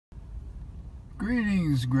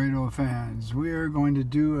Greetings, Grado fans. We are going to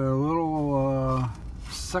do a little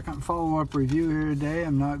second follow-up review here today.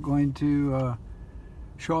 I'm not going to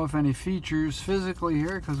show off any features physically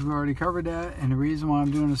here because we already covered that, and the reason why I'm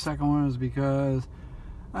doing the second one is because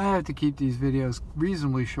I have to keep these videos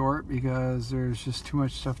reasonably short because there's just too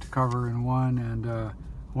much stuff to cover in one, and I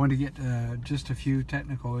want to get just a few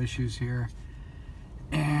technical issues here,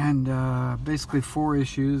 and basically 4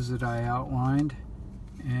 issues that I outlined,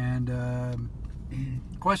 and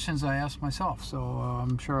questions I asked myself, so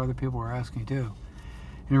I'm sure other people are asking too.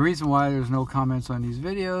 And the reason why there's no comments on these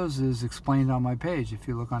videos is explained on my page. If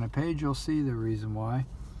you look on the page, you'll see the reason why.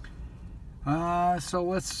 So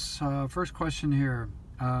let's, first question here,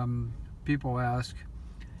 people ask,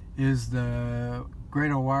 is the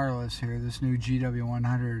Grado Wireless here, this new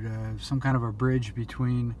GW-100, some kind of a bridge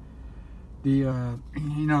between the,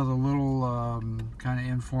 you know, the little kind of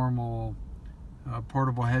informal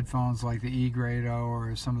portable headphones like the Grado,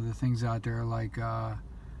 or some of the things out there like oh,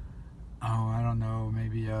 I don't know,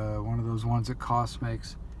 maybe one of those ones that Cost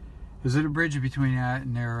makes. Is it a bridge between that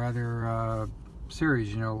and their other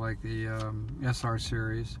series, you know, like the SR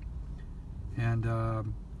series? And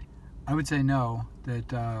I would say no,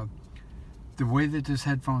 that the way that this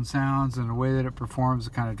headphone sounds and the way that it performs,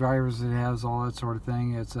 the kind of drivers it has, all that sort of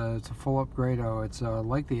thing, it's a full-up Grado. It's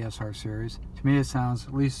like the SR series. To me, it sounds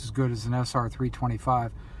at least as good as an SR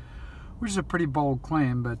 325, which is a pretty bold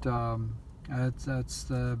claim, but that's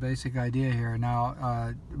the basic idea here.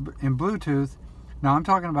 Now, in Bluetooth, now I'm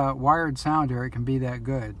talking about wired sound here, it can be that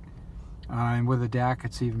good. And with a DAC,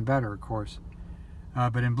 it's even better, of course.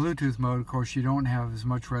 But in Bluetooth mode, of course, you don't have as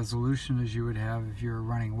much resolution as you would have if you're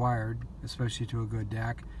running wired, especially to a good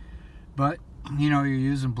DAC. But, you know, you're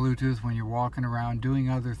using Bluetooth when you're walking around doing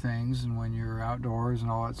other things and when you're outdoors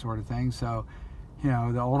and all that sort of thing. So, you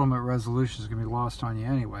know, the ultimate resolution is going to be lost on you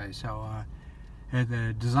anyway. So,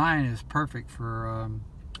 the design is perfect for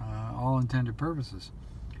all intended purposes.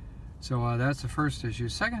 So that's the first issue.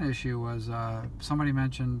 Second issue was somebody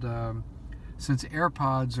mentioned since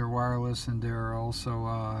AirPods are wireless and they're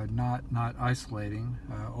also not isolating,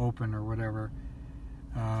 open or whatever,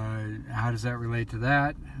 how does that relate to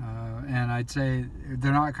that? And I'd say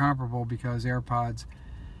they're not comparable because AirPods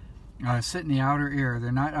sit in the outer ear.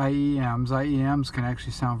 They're not IEMs. IEMs can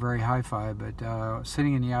actually sound very hi-fi, but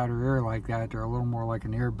sitting in the outer ear like that, they're a little more like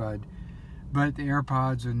an earbud. But the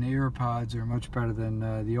AirPods and the EarPods are much better than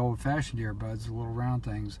the old-fashioned earbuds, the little round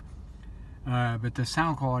things. But the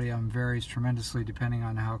sound quality of them varies tremendously depending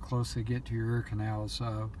on how close they get to your ear canals.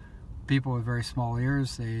 People with very small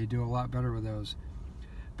ears, they do a lot better with those.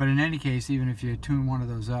 But in any case, even if you tune one of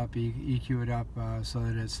those up, EQ it up so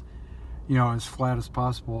that it's, you know, as flat as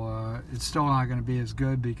possible, it's still not going to be as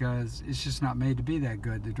good because it's just not made to be that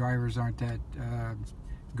good. The drivers aren't that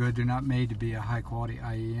good. They're not made to be a high quality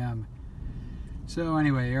IEM. So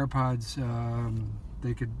anyway, AirPods,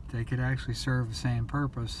 they could actually serve the same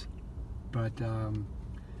purpose, but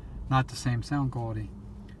not the same sound quality.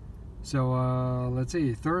 So let's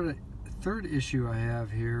see, third issue I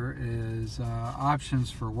have here is options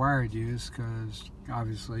for wired use, because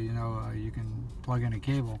obviously, you know, you can plug in a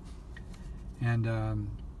cable, and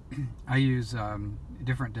I use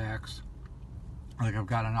different DACs. Like I've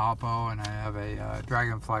got an Oppo, and I have a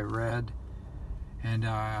Dragonfly Red, and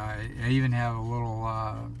I even have a little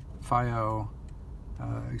FiO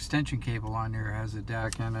extension cable on there. It has a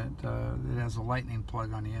DAC in it. It has a lightning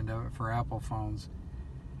plug on the end of it for Apple phones.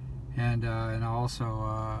 And also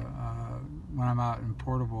when I'm out in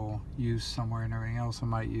portable use somewhere and everything else, I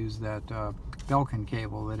might use that Belkin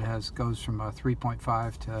cable that goes from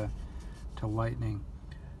 3.5 to lightning.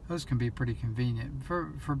 Those can be pretty convenient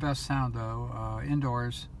for best sound though.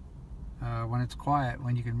 Indoors, when it's quiet,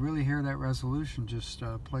 when you can really hear that resolution, just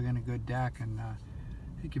plug in a good DAC and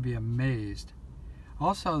you could be amazed.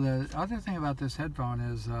 Also, the other thing about this headphone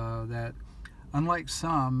is that unlike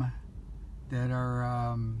some that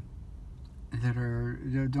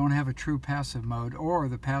don't have a true passive mode, or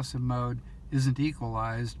the passive mode isn't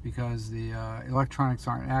equalized because the electronics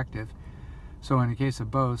aren't active. So in the case of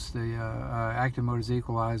Bose, the active mode is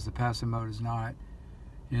equalized, the passive mode is not.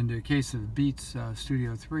 In the case of Beats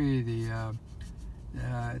Studio 3,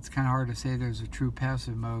 it's kind of hard to say there's a true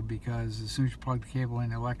passive mode because as soon as you plug the cable in,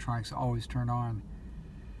 the electronics always turn on.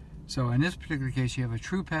 So in this particular case, you have a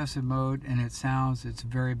true passive mode, and it sounds its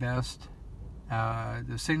very best.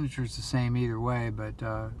 The signature is the same either way, but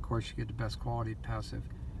of course you get the best quality passive.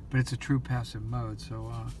 But it's a true passive mode,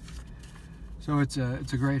 so it's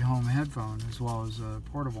a great home headphone as well as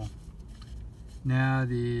portable. Now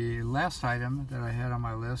the last item that I had on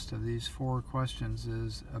my list of these 4 questions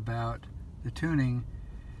is about the tuning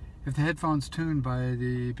if the headphone's tuned by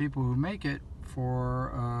the people who make it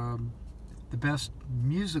for the best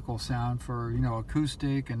musical sound for, you know,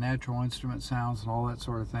 acoustic and natural instrument sounds and all that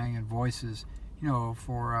sort of thing, and voices, you know,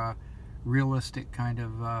 for realistic kind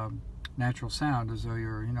of natural sound, as though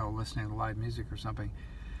you're, you know, listening to live music or something,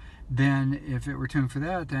 then if it were tuned for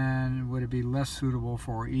that, then would it be less suitable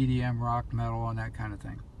for EDM, rock, metal, and that kind of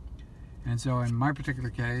thing? And so in my particular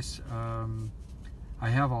case, I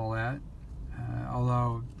have all that,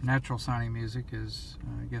 although natural sounding music is,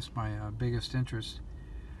 I guess, my biggest interest.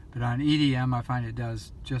 But on EDM, I find it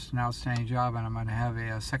does just an outstanding job, and I'm going to have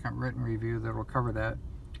a second written review that will cover that.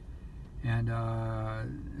 And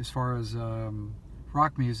as far as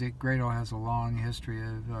rock music, Grado has a long history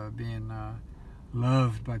of being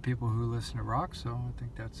loved by people who listen to rock, so I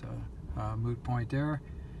think that's a moot point there.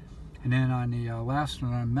 And then on the last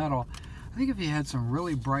one, on metal, I think if you had some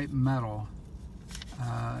really bright metal,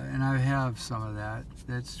 and I have some of that,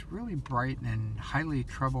 that's really bright and highly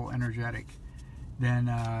treble energetic, then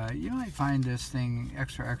you might find this thing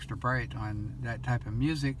extra bright on that type of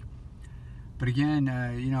music. But again,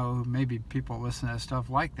 you know, maybe people listen to stuff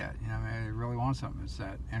like that. You know, maybe they really want something that's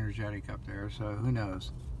that energetic up there, so who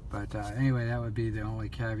knows. But anyway, that would be the only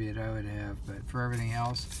caveat I would have. But for everything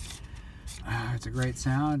else, it's a great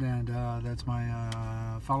sound, and that's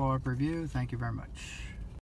my follow-up review. Thank you very much.